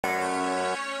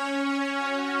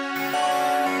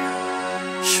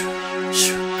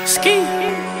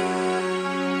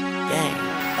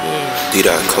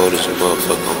DDot cold as a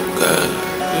motherfucker, oh God.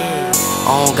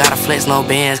 I don't gotta flex no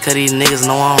bands, cause these niggas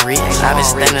know I'm rich. I been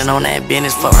standing on that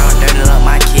business, fuck around, dirtied up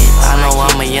my kids. I know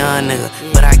I'm a young nigga,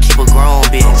 but I keep a grown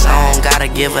bitch. I don't gotta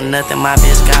give her nothing, my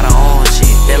bitch got her own shit.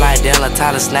 They like Luh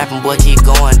Tyler snapping, boy, keep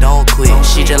going, don't quit.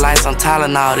 She just like some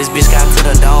Tylenol, this bitch got to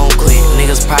the dome quick.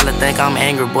 Niggas probably think I'm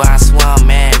angry, boy, I swear I'm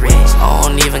mad rich. I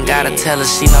don't even gotta tell her,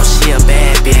 she know she a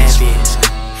bad bitch.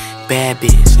 Bad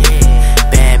bitch,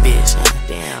 bad bitch,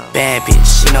 bad bitch.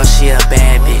 She know she a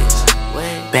bad bitch.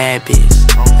 Bad bitch,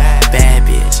 bad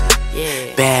bitch,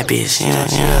 bad bitch, yeah,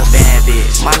 bad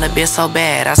bitch. My little bitch so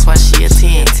bad, that's why she a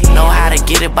 10. Know how to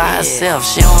get it by herself,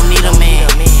 she don't need a man.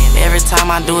 Every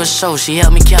time I do a show, she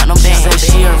help me count them bands.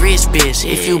 She a rich bitch,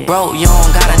 if you broke, you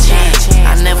don't got a chance.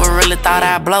 I never really thought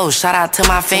I'd blow, shout out to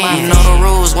my fans. You know the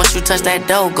rules, once you touch that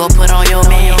dough, go put on your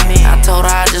man. I told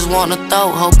her I just want to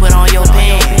throw, ho, put on your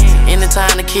pants.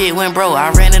 Anytime the kid went broke, I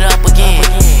ran it up again.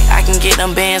 I can get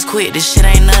them bands quick, this shit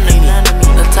ain't none of me.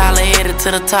 Luh Tyler headed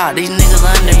to the top, these niggas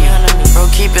under me. Bro,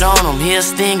 keep it on him, he'll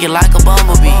sting it like a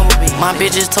bumblebee. My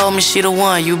bitch just told me she the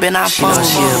one, you been out fun.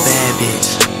 She a bad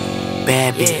bitch,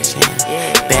 bad bitch,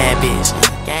 bad bitch,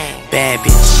 bad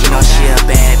bitch. She know she a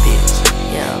bad bitch,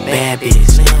 bad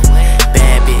bitch,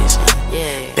 bad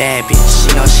bitch, bad bitch.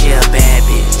 She know she a bad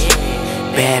bitch,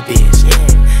 bad bitch,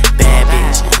 bad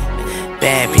bitch,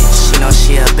 bad bitch. She know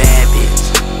she a bad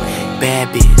bitch, bad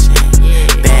bitch,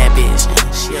 bad bitch,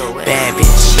 bad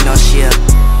bitch. She know she a